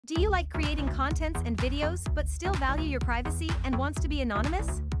Do you like creating contents and videos but still value your privacy and wants to be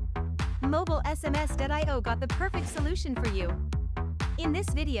anonymous? MobileSMS.io got the perfect solution for you. In this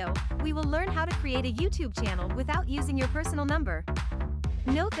video, we will learn how to create a YouTube channel without using your personal number.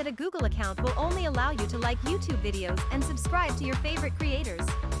 Note that a Google account will only allow you to like YouTube videos and subscribe to your favorite creators.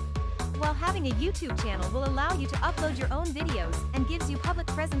 While having a YouTube channel will allow you to upload your own videos and gives you public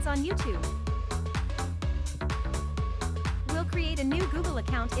presence on YouTube. We'll create a new Google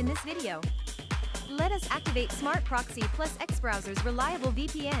account in this video. Let us activate SmartProxy plus XBrowser's reliable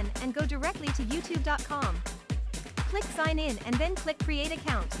VPN and go directly to YouTube.com. Click Sign In and then click Create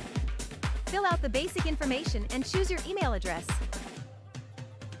Account. Fill out the basic information and choose your email address.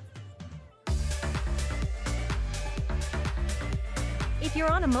 If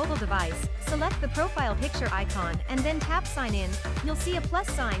you're on a mobile device, select the profile picture icon and then tap Sign In. You'll see a plus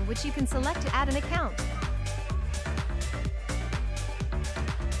sign which you can select to add an account.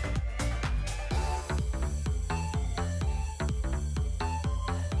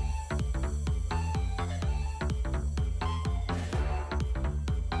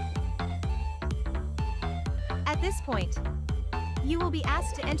 At this point, you will be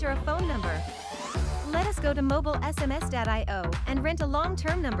asked to enter a phone number. Let us go to MobileSMS.io and rent a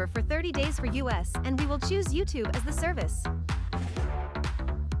long-term number for 30 days for US, and we will choose YouTube as the service.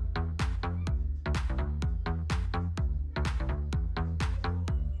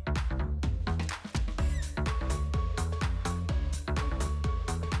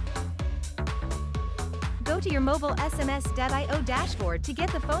 Go to your MobileSMS.io dashboard to get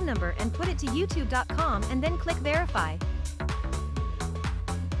the phone number and put it to YouTube.com and then click Verify.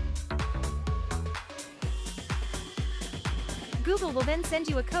 Google will then send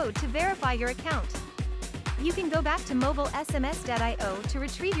you a code to verify your account. You can go back to MobileSMS.io to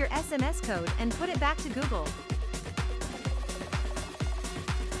retrieve your SMS code and put it back to Google.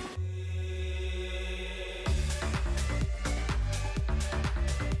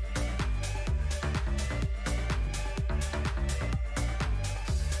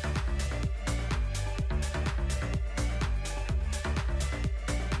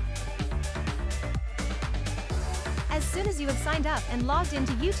 As soon as you have signed up and logged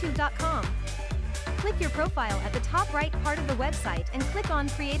into YouTube.com, click your profile at the top right part of the website and click on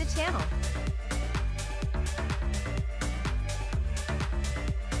Create a Channel.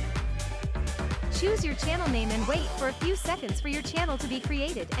 Choose your channel name and wait for a few seconds for your channel to be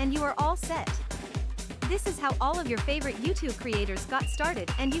created and you are all set. This is how all of your favorite YouTube creators got started,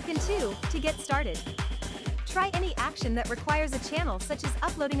 and you can too, to get started. Try any action that requires a channel, such as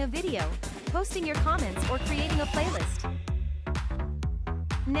uploading a video, posting your comments, or creating a playlist.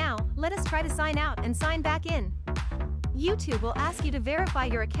 Now, let us try to sign out and sign back in. YouTube will ask you to verify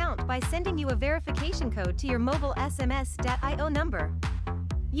your account by sending you a verification code to your MobileSMS.io number.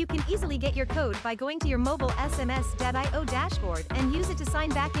 You can easily get your code by going to your MobileSMS.io dashboard and use it to sign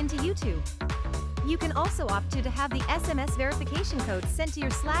back into YouTube. You can also opt to have the SMS verification code sent to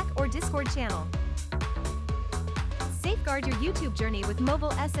your Slack or Discord channel. Safeguard your YouTube journey with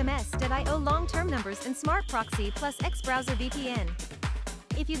MobileSMS.io long-term numbers and SmartProxy plus XBrowser VPN.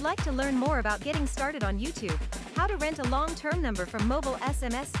 If you'd like to learn more about getting started on YouTube, how to rent a long-term number from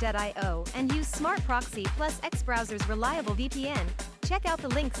MobileSMS.io and use SmartProxy plus XBrowser's reliable VPN, check out the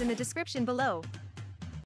links in the description below.